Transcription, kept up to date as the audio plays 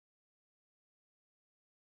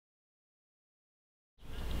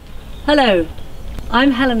Hello,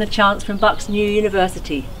 I'm Helena Chance from Bucks New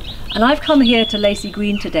University, and I've come here to Lacey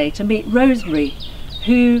Green today to meet Rosemary,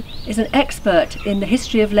 who is an expert in the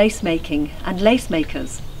history of lace making and lace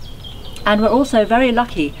makers. And we're also very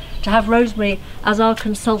lucky to have Rosemary as our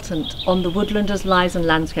consultant on the Woodlanders Lives and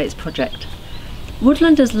Landscapes project.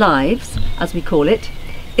 Woodlanders Lives, as we call it,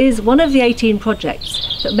 is one of the 18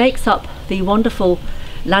 projects that makes up the wonderful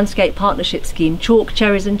landscape partnership scheme Chalk,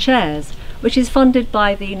 Cherries and Chairs, which is funded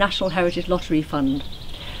by the National Heritage Lottery Fund.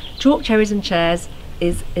 Chalk, Cherries and Chairs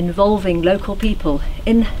is involving local people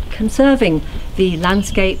in conserving the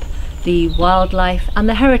landscape, the wildlife and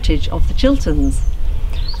the heritage of the Chilterns.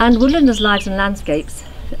 And Woodlanders Lives and Landscapes,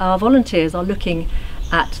 our volunteers are looking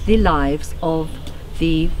at the lives of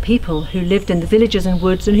the people who lived in the villages and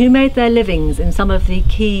woods and who made their livings in some of the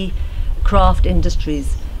key craft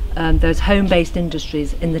industries, those home-based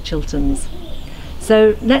industries in the Chilterns.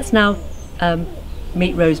 So let's now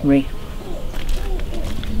meet Rosemary.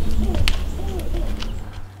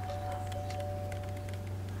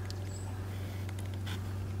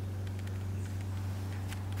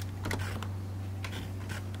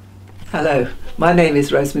 Hello, my name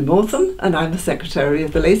is Rosemary Mortham and I'm the Secretary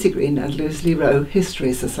of the Lacey Green and Loseley Row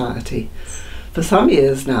History Society. For some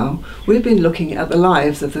years now we've been looking at the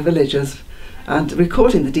lives of the villagers and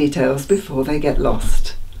recording the details before they get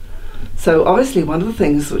lost. So obviously one of the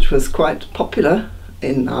things which was quite popular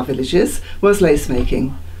in our villages was lace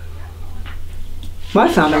making. My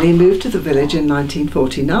family moved to the village in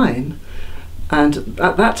 1949, and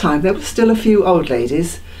at that time there were still a few old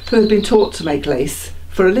ladies who had been taught to make lace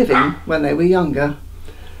for a living when they were younger.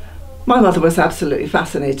 My mother was absolutely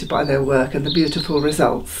fascinated by their work and the beautiful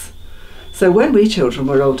results. So when we children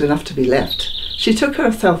were old enough to be left, she took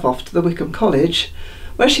herself off to the Wickham College,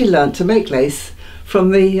 where she learnt to make lace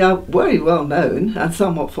from the very well known and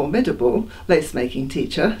somewhat formidable lace making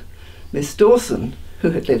teacher, Miss Dawson,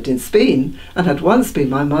 who had lived in Speen and had once been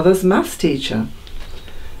my mother's maths teacher.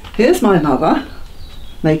 Here's my mother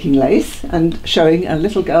making lace and showing a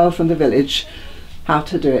little girl from the village how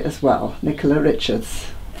to do it as well, Nicola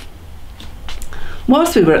Richards.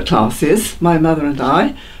 Whilst we were at classes, my mother and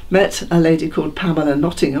I met a lady called Pamela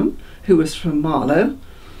Nottingham, who was from Marlow.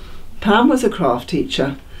 Pam was a craft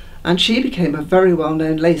teacher, and she became a very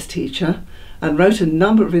well-known lace teacher and wrote a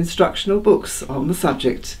number of instructional books on the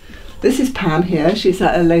subject. This is Pam here. She's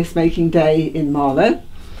at a lace making day in Marlow,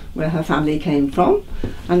 where her family came from,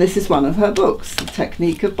 and this is one of her books, The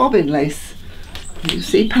Technique of Bobbin Lace. You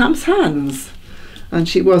see Pam's hands, and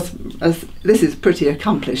this is pretty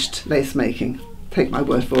accomplished lace making. Take my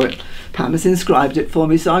word for it. Pam has inscribed it for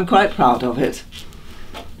me, so I'm quite proud of it.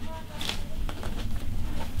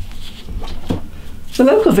 The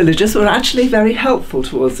local villagers were actually very helpful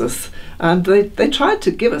towards us, and they tried to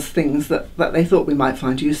give us things that they thought we might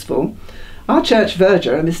find useful. Our church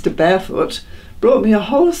verger, Mr. Barefoot, brought me a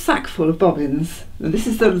whole sack full of bobbins, and this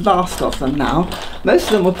is the last of them now. Most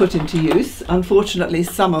of them were put into use. Unfortunately,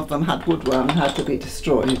 some of them had woodworm and had to be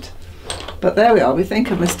destroyed. But there we are, we think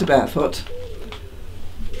of Mr. Barefoot.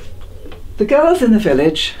 The girls in the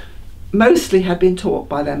village mostly had been taught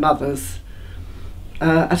by their mothers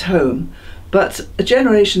at home, but a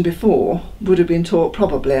generation before would have been taught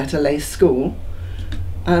probably at a lace school,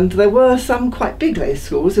 and there were some quite big lace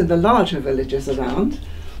schools in the larger villages around.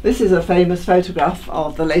 This is a famous photograph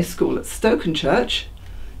of the lace school at Stokenchurch.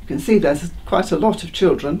 You can see there's quite a lot of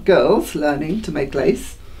children, girls, learning to make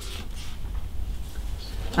lace.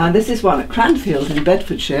 And this is one at Cranfield in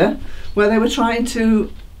Bedfordshire, where they were trying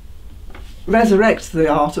to resurrect the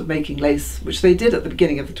art of making lace, which they did at the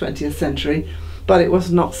beginning of the 20th century, but it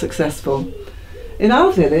was not successful. In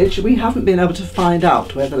our village, we haven't been able to find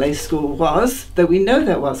out where the lace school was, though we know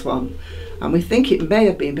there was one, and we think it may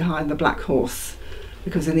have been behind the Black Horse,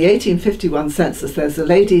 because in the 1851 census there's a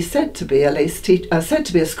lady said to be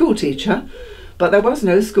a school teacher, but there was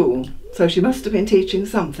no school, so she must have been teaching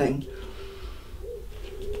something.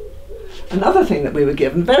 Another thing that we were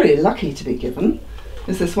given, very lucky to be given,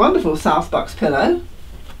 is this wonderful South Bucks pillow.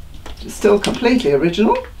 It's still completely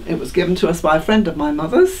original. It was given to us by a friend of my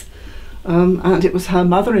mother's, and it was her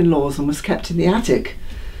mother-in-law's and was kept in the attic.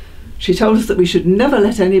 She told us that we should never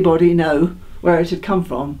let anybody know where it had come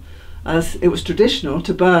from, as it was traditional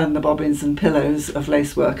to burn the bobbins and pillows of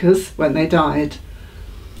lace workers when they died.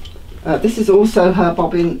 This is also her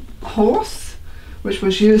bobbin horse, which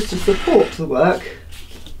was used to support the work.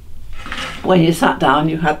 When you sat down,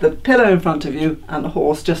 you had the pillow in front of you and the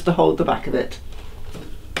horse just to hold the back of it.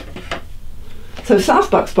 So South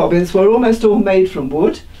Bucks bobbins were almost all made from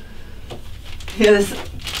wood. Here's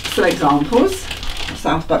some examples of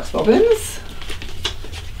South Bucks bobbins.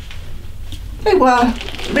 They were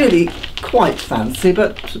really quite fancy,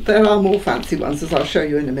 but there are more fancy ones, as I'll show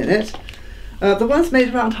you in a minute. The ones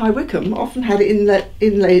made around High Wycombe often had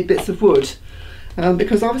inlaid bits of wood,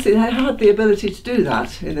 because obviously they had the ability to do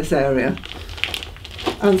that in this area.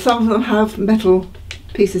 And some of them have metal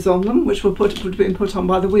pieces on them, which would have been put on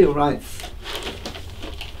by the wheelwrights.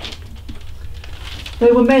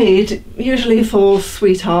 They were made usually for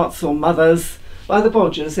sweethearts or mothers by the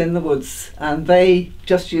bodgers in the woods, and they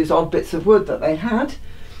just used odd bits of wood that they had.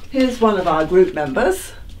 Here's one of our group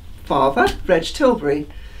members, Father Reg Tilbury.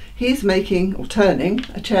 He's making or turning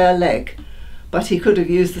a chair leg, but he could have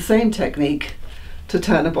used the same technique to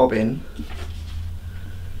turn a bobbin.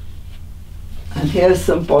 And here's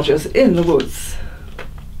some bodgers in the woods.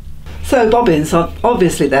 So bobbins are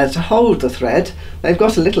obviously there to hold the thread. They've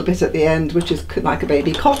got a little bit at the end which is like a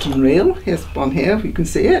baby cotton reel. Here's one here, you can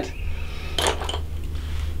see it.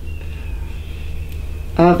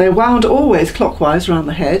 They're wound always clockwise around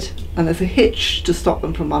the head, and there's a hitch to stop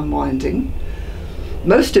them from unwinding.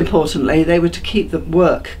 Most importantly, they were to keep the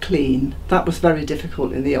work clean. That was very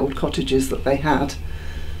difficult in the old cottages that they had.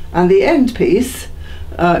 And the end piece,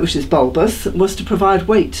 which is bulbous, was to provide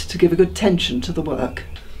weight to give a good tension to the work.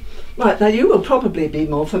 Right, now you will probably be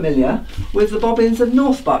more familiar with the bobbins of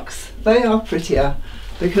North Bucks. They are prettier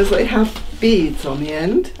because they have beads on the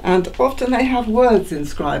end, and often they have words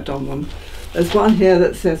inscribed on them. There's one here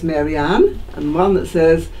that says Mary Ann, and one that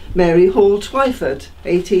says Mary Hall Twyford,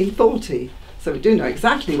 1840. So we do know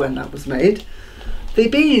exactly when that was made. The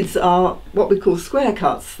beads are what we call square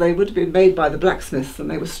cuts. They would have been made by the blacksmiths,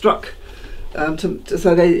 and they were struck so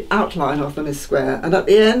the outline of them is square. And at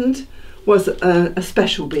the end was a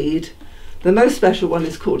special bead. The most special one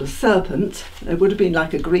is called a serpent. It would have been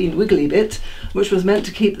like a green wiggly bit, which was meant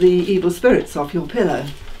to keep the evil spirits off your pillow.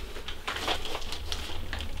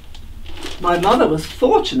 My mother was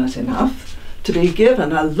fortunate enough to be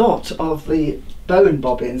given a lot of the bone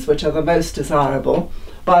bobbins, which are the most desirable,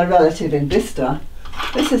 by a relative in Bicester.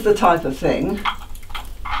 This is the type of thing.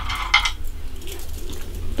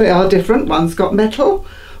 They are different. One's got metal,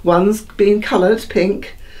 one's been coloured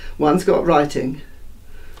pink, one's got writing.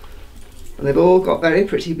 And they've all got very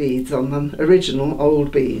pretty beads on them, original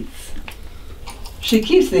old beads. She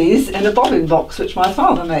keeps these in a bobbin box which my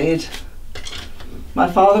father made. My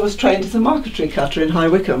father was trained as a marquetry cutter in High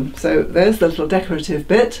Wycombe, so there's the little decorative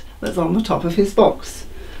bit that's on the top of his box.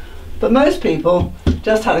 But most people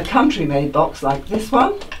just had a country-made box like this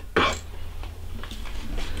one,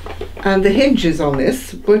 and the hinges on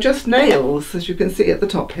this were just nails, as you can see at the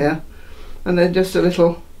top here, and then just a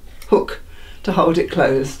little hook to hold it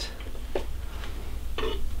closed.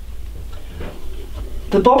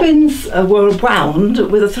 The bobbins were wound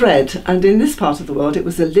with a thread, and in this part of the world it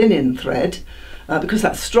was a linen thread, because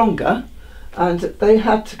that's stronger, and they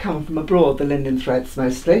had to come from abroad, the linen threads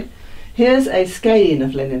mostly. Here's a skein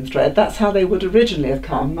of linen thread. That's how they would originally have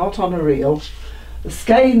come, not on a reel. The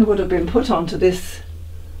skein would have been put onto this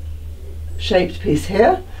shaped piece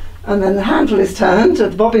here, and then the handle is turned, the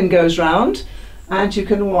bobbin goes round, and you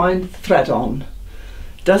can wind the thread on.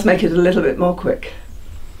 It does make it a little bit more quick.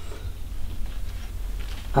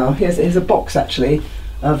 Oh, here's a box actually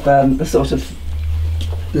of the sort of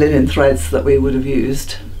linen threads that we would have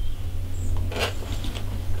used.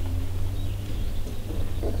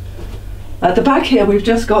 At the back here we've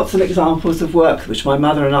just got some examples of work which my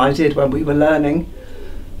mother and I did when we were learning,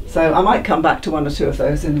 so I might come back to one or two of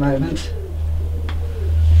those in a moment.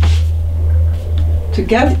 To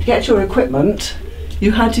get your equipment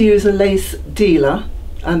you had to use a lace dealer,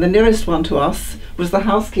 and the nearest one to us was the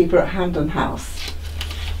housekeeper at Hamden House.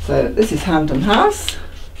 So this is Hamden House,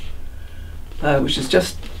 which is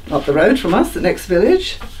just up the road from us, the next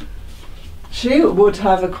village. She would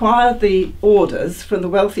have acquired the orders from the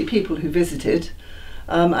wealthy people who visited,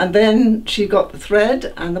 and then she got the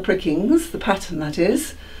thread and the prickings, the pattern that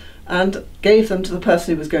is, and gave them to the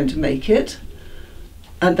person who was going to make it.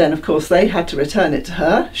 And then of course they had to return it to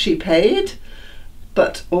her. She paid,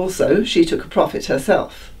 but also she took a profit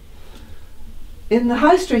herself. In the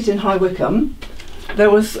High Street in High Wycombe there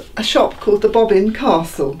was a shop called the Bobbin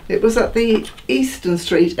Castle. It was at the Eastern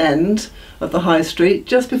Street end of the High Street,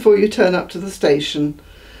 just before you turn up to the station.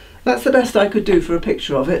 That's the best I could do for a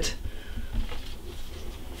picture of it.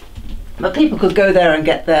 But people could go there and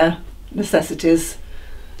get their necessities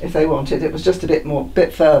if they wanted. It was just a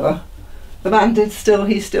bit further. The man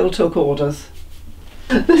he still took orders.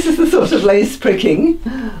 This is the sort of lace pricking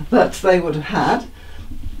that they would have had.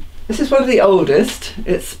 This is one of the oldest.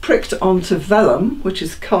 It's pricked onto vellum, which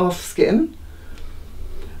is calf skin.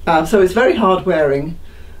 So it's very hard wearing,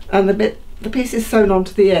 and the piece is sewn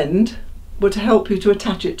onto the end were to help you to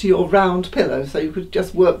attach it to your round pillow, so you could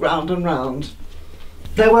just work round and round.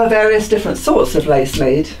 There were various different sorts of lace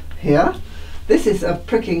made here. This is a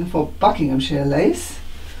pricking for Buckinghamshire lace,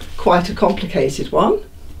 quite a complicated one.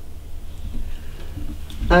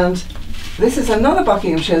 And this is another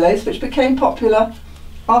Buckinghamshire lace which became popular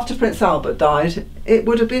after Prince Albert died. It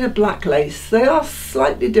would have been a black lace. They are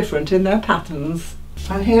slightly different in their patterns.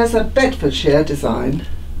 And here's a Bedfordshire design.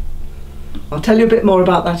 I'll tell you a bit more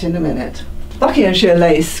about that in a minute. Buckinghamshire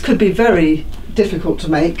lace could be very difficult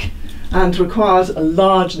to make and requires a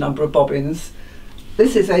large number of bobbins.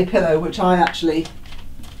 This is a pillow which I actually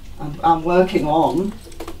am working on.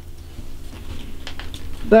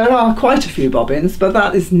 There are quite a few bobbins, but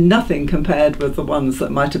that is nothing compared with the ones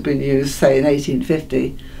that might have been used, say, in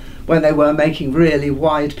 1850, when they were making really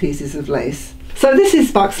wide pieces of lace. So this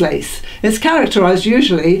is Bucks lace. It's characterised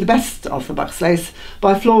usually, the best of the Bucks lace,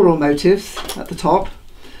 by floral motifs at the top,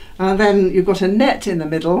 and then you've got a net in the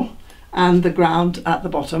middle and the ground at the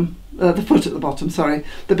bottom, the foot at the bottom, sorry,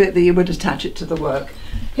 the bit that you would attach it to the work.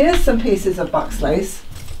 Here's some pieces of Bucks lace.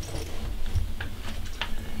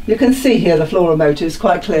 You can see here the floral motifs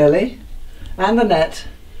quite clearly, and the net,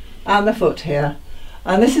 and the foot here.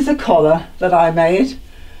 And this is a collar that I made.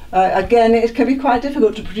 Again, it can be quite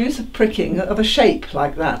difficult to produce a pricking of a shape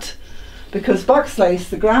like that, because Bucks lace,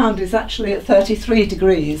 the ground is actually at 33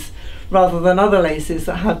 degrees, rather than other laces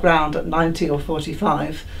that have ground at 90 or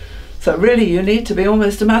 45. So really you need to be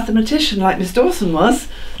almost a mathematician like Miss Dawson was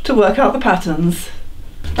to work out the patterns.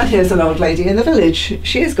 And here's an old lady in the village.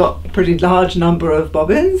 She's got a pretty large number of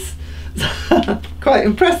bobbins. Quite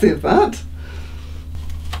impressive, that.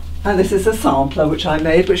 And this is a sampler which I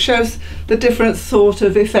made, which shows the different sort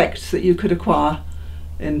of effects that you could acquire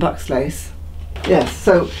in Bucks lace. Yes,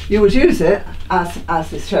 so you would use it,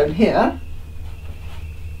 as is shown here,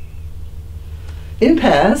 in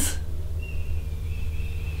pairs.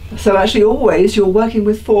 So actually always you're working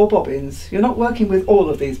with 4 bobbins. You're not working with all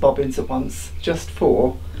of these bobbins at once, just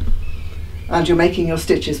 4. And you're making your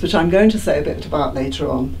stitches, which I'm going to say a bit about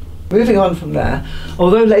later on. Moving on from there,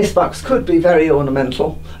 although lace bucks could be very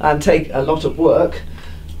ornamental and take a lot of work,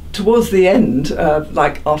 towards the end,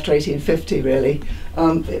 like after 1850 really,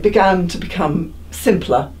 it began to become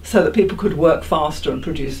simpler so that people could work faster and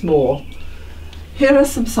produce more. Here are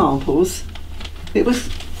some samples. It was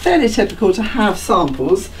fairly typical to have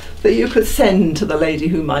samples that you could send to the lady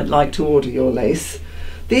who might like to order your lace.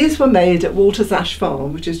 These were made at Walter's Ash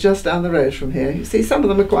Farm, which is just down the road from here. You see, some of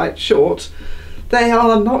them are quite short. They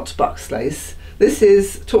are not Bucks lace. This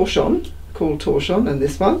is torchon, called torchon, and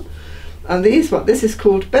this one. And this is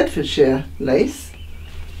called Bedfordshire lace.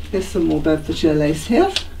 Here's some more Bedfordshire lace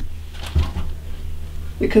here.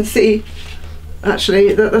 You can see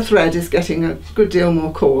actually that the thread is getting a good deal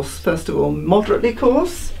more coarse. First of all, moderately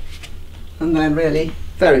coarse, and then really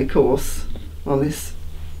very coarse on this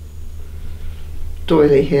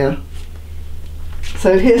doily here.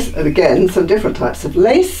 So here's again some different types of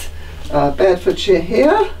lace. Bedfordshire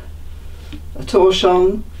here, a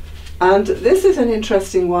torchon, and this is an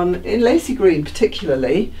interesting one in Lacy Green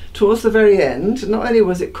particularly. Towards the very end, not only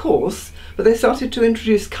was it coarse, but they started to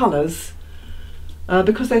introduce colours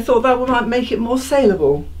because they thought that might make it more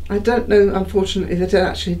saleable. I don't know, unfortunately, that it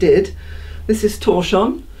actually did. This is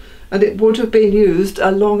torchon, and it would have been used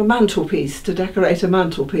along a mantelpiece to decorate a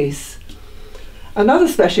mantelpiece. Another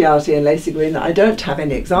speciality in Lacy Green that I don't have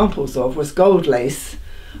any examples of was gold lace.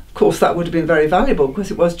 Of course, that would have been very valuable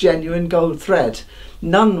because it was genuine gold thread.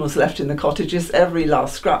 None was left in the cottages. Every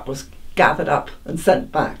last scrap was gathered up and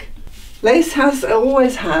sent back. Lace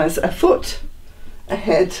always has a foot, a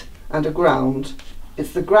head and a ground.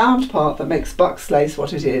 It's the ground part that makes Bucks lace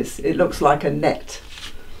what it is. It looks like a net.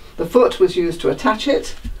 The foot was used to attach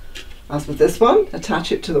it, as with this one,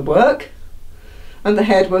 attach it to the work, and the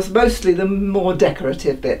head was mostly the more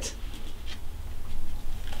decorative bit.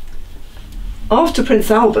 After Prince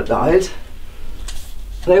Albert died,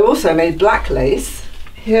 they also made black lace.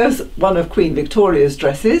 Here's one of Queen Victoria's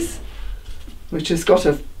dresses, which has got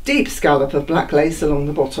a deep scallop of black lace along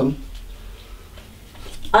the bottom.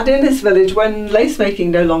 And in this village, when lace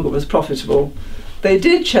making no longer was profitable, they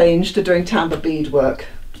did change to doing tambour bead work,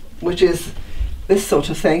 which is this sort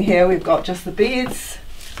of thing here. We've got just the beads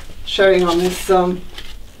showing on this,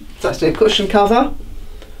 it's actually a cushion cover.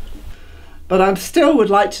 But I still would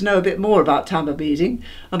like to know a bit more about tambour beading,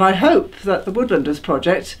 and I hope that the Woodlanders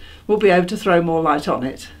project will be able to throw more light on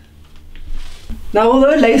it. Now,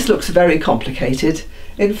 although lace looks very complicated,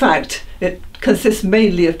 in fact it consists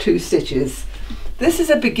mainly of 2 stitches. This is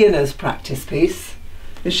a beginner's practice piece.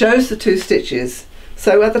 It shows the 2 stitches.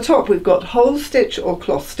 So at the top we've got hole stitch or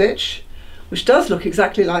cloth stitch, which does look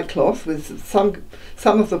exactly like cloth, with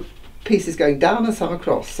some of the pieces going down and some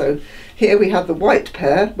across. So here we have the white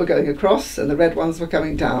pair were going across and the red ones were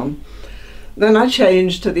coming down. Then I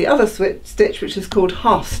changed to the other stitch, which is called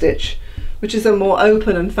half stitch, which is a more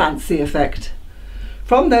open and fancy effect.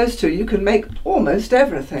 From those two you can make almost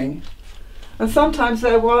everything. And sometimes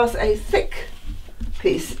there was a thick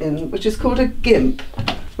piece in, which is called a gimp,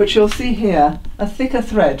 which you'll see here, a thicker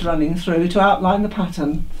thread running through to outline the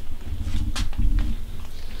pattern.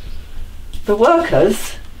 The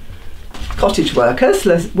workers, cottage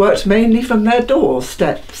workers, worked mainly from their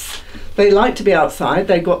doorsteps. They liked to be outside,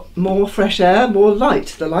 they got more fresh air, more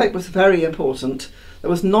light. The light was very important. There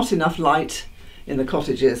was not enough light in the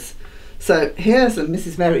cottages. So here's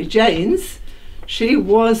Mrs. Mary Jane's. She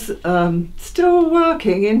was still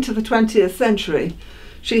working into the 20th century.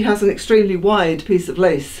 She has an extremely wide piece of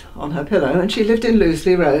lace on her pillow and she lived in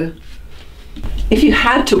Loseley Row. If you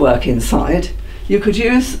had to work inside, you could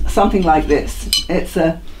use something like this. It's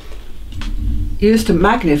used to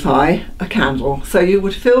magnify a candle. So you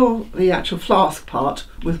would fill the actual flask part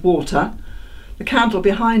with water. The candle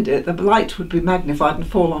behind it, the light would be magnified and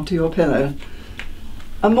fall onto your pillow.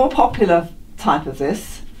 A more popular type of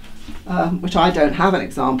this, which I don't have an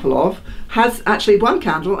example of, has actually one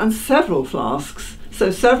candle and several flasks. So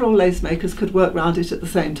several lace makers could work round it at the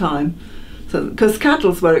same time. So, because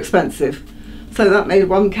candles were expensive, so that made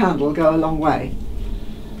one candle go a long way.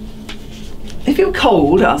 If you're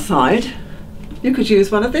cold outside, you could use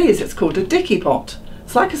one of these. It's called a dicky pot.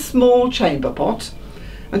 It's like a small chamber pot,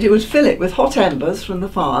 and you would fill it with hot embers from the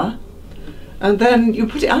fire, and then you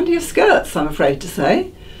put it under your skirts, I'm afraid to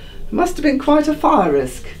say. It must have been quite a fire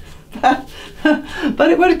risk. But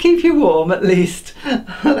it would keep you warm at least.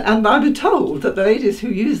 And I've been told that the ladies who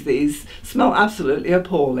use these smell absolutely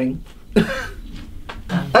appalling.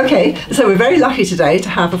 Okay, so we're very lucky today to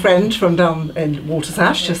have a friend from down in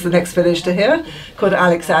Watersash, just the next village to here, called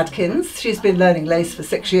Alex Adkins. She's been learning lace for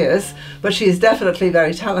 6 years, but she is definitely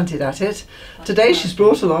very talented at it. Today she's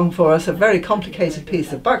brought along for us a very complicated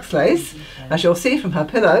piece of buck's lace. As you'll see from her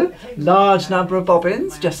pillow, large number of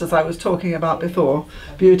bobbins, just as I was talking about before.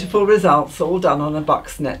 Beautiful results, all done on a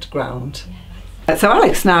buck's net ground. So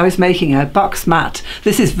Alex now is making a buck's mat.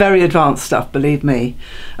 This is very advanced stuff, believe me.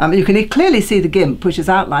 You can clearly see the gimp, which is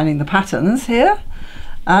outlining the patterns here.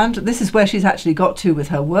 And this is where she's actually got to with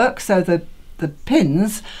her work. So the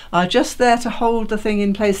pins are just there to hold the thing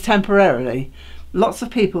in place temporarily. Lots of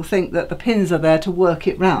people think that the pins are there to work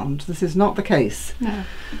it round. This is not the case. No.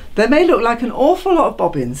 There may look like an awful lot of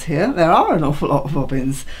bobbins here. There are an awful lot of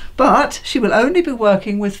bobbins, but she will only be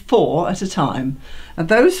working with 4 at a time. And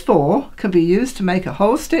those 4 can be used to make a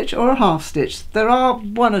whole stitch or a half stitch. There are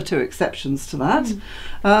 1 or 2 exceptions to that.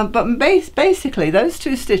 But basically those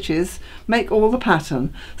 2 stitches make all the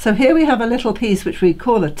pattern. So here we have a little piece which we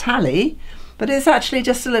call a tally, but it's actually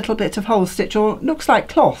just a little bit of whole stitch, or looks like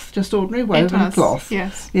cloth, just ordinary woven cloth.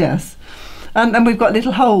 Yes. Yes. And then we've got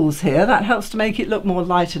little holes here. That helps to make it look more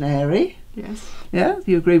light and airy. Yes. Yeah,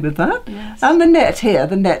 you agree with that? Yes. And the net here,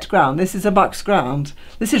 the net ground, this is a buck's ground.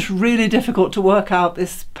 This is really difficult to work out,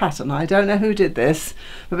 this pattern. I don't know who did this,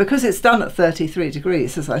 but because it's done at 33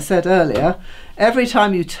 degrees, as I said earlier, every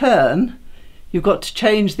time you turn, you've got to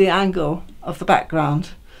change the angle of the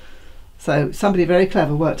background. So somebody very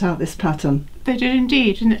clever worked out this pattern. They did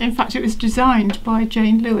indeed, and in fact it was designed by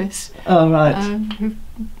Jane Lewis. Oh right. Who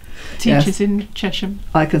teaches in Chesham.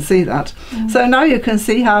 I can see that. So now you can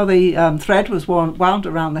see how the thread was wound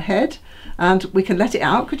around the head, and we can let it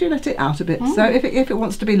out. Could you let it out a bit? So if it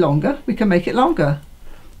wants to be longer, we can make it longer,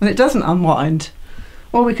 and it doesn't unwind.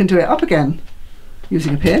 Or we can do it up again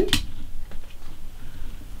using a pin.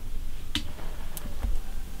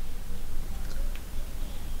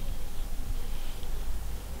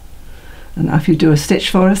 And now if you do a stitch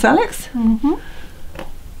for us, Alex.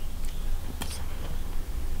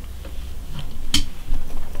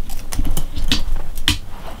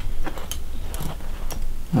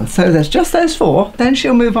 So there's just those 4, then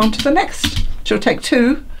she'll move on to the next. She'll take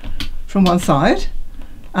 2 from one side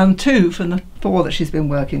and 2 from the 4 that she's been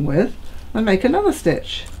working with and make another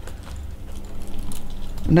stitch.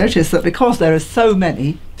 Notice that because there are so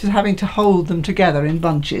many, she's having to hold them together in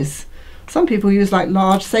bunches. Some people use like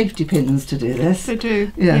large safety pins to do this. They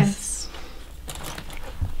do, yes.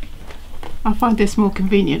 I find this more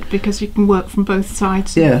convenient because you can work from both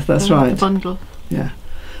sides. Yes, that's right. The bundle. Yeah.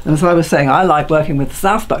 And as I was saying, I like working with the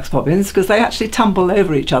South Bucks bobbins because they actually tumble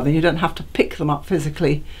over each other. You don't have to pick them up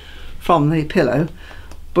physically from the pillow.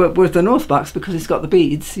 But with the North Bucks, because it's got the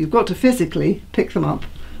beads, you've got to physically pick them up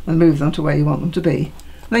and move them to where you want them to be.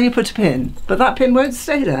 And then you put a pin, but that pin won't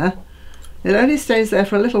stay there. It only stays there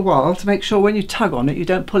for a little while to make sure when you tug on it you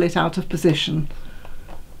don't pull it out of position.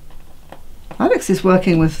 Alex is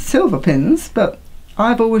working with silver pins, but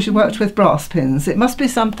I've always worked with brass pins. It must be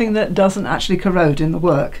something that doesn't actually corrode in the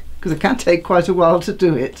work, because it can take quite a while to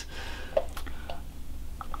do it.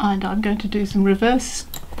 And I'm going to do some reverse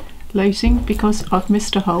lacing because I've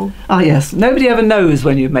missed a hole. Ah yes, nobody ever knows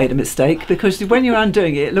when you've made a mistake, because when you're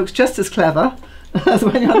undoing it, it looks just as clever as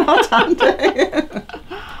when you're not undoing it.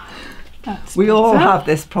 We all have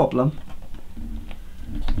this problem.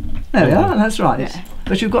 There we are, that's right. Yeah.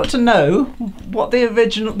 But you've got to know what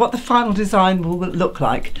the final design will look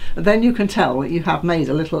like, and then you can tell that you have made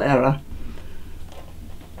a little error.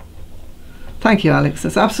 Thank you, Alex.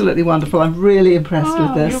 That's absolutely wonderful. I'm really impressed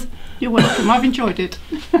with this. You're welcome. I've enjoyed it.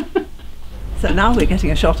 So now we're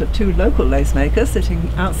getting a shot of two local lace makers sitting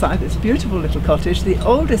outside this beautiful little cottage, the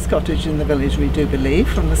oldest cottage in the village, we do believe,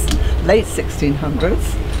 from the late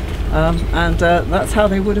 1600s. That's how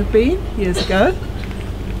they would have been years ago.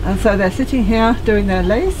 And so they're sitting here doing their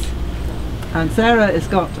lace, and Sarah has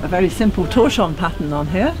got a very simple torchon pattern on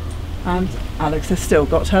here, and Alex has still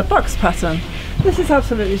got her bucks pattern. This is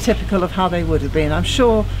absolutely typical of how they would have been. I'm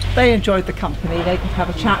sure they enjoyed the company. They could have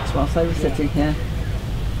a chat whilst they were sitting here.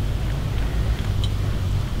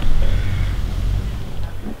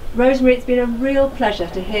 Rosemary, it's been a real pleasure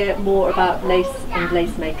to hear more about lace and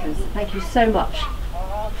lace makers. Thank you so much.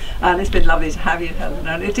 And it's been lovely to have you, Helen,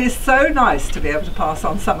 and it is so nice to be able to pass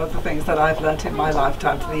on some of the things that I've learnt in my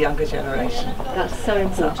lifetime to the younger generation. That's so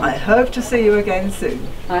important. So I hope to see you again soon.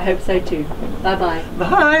 I hope so too. Bye-bye.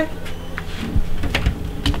 Bye.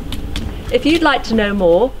 If you'd like to know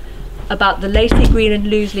more about the Lacey Green and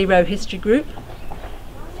Loseley Row History Group,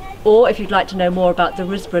 or if you'd like to know more about the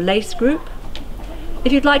Risborough Lace Group,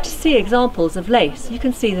 if you'd like to see examples of lace, you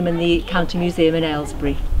can see them in the County Museum in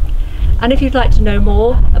Aylesbury. And if you'd like to know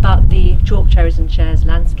more about the Chalk Cherries and Chairs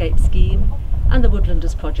landscape scheme and the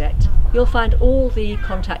Woodlanders project, you'll find all the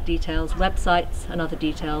contact details, websites and other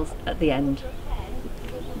details at the end.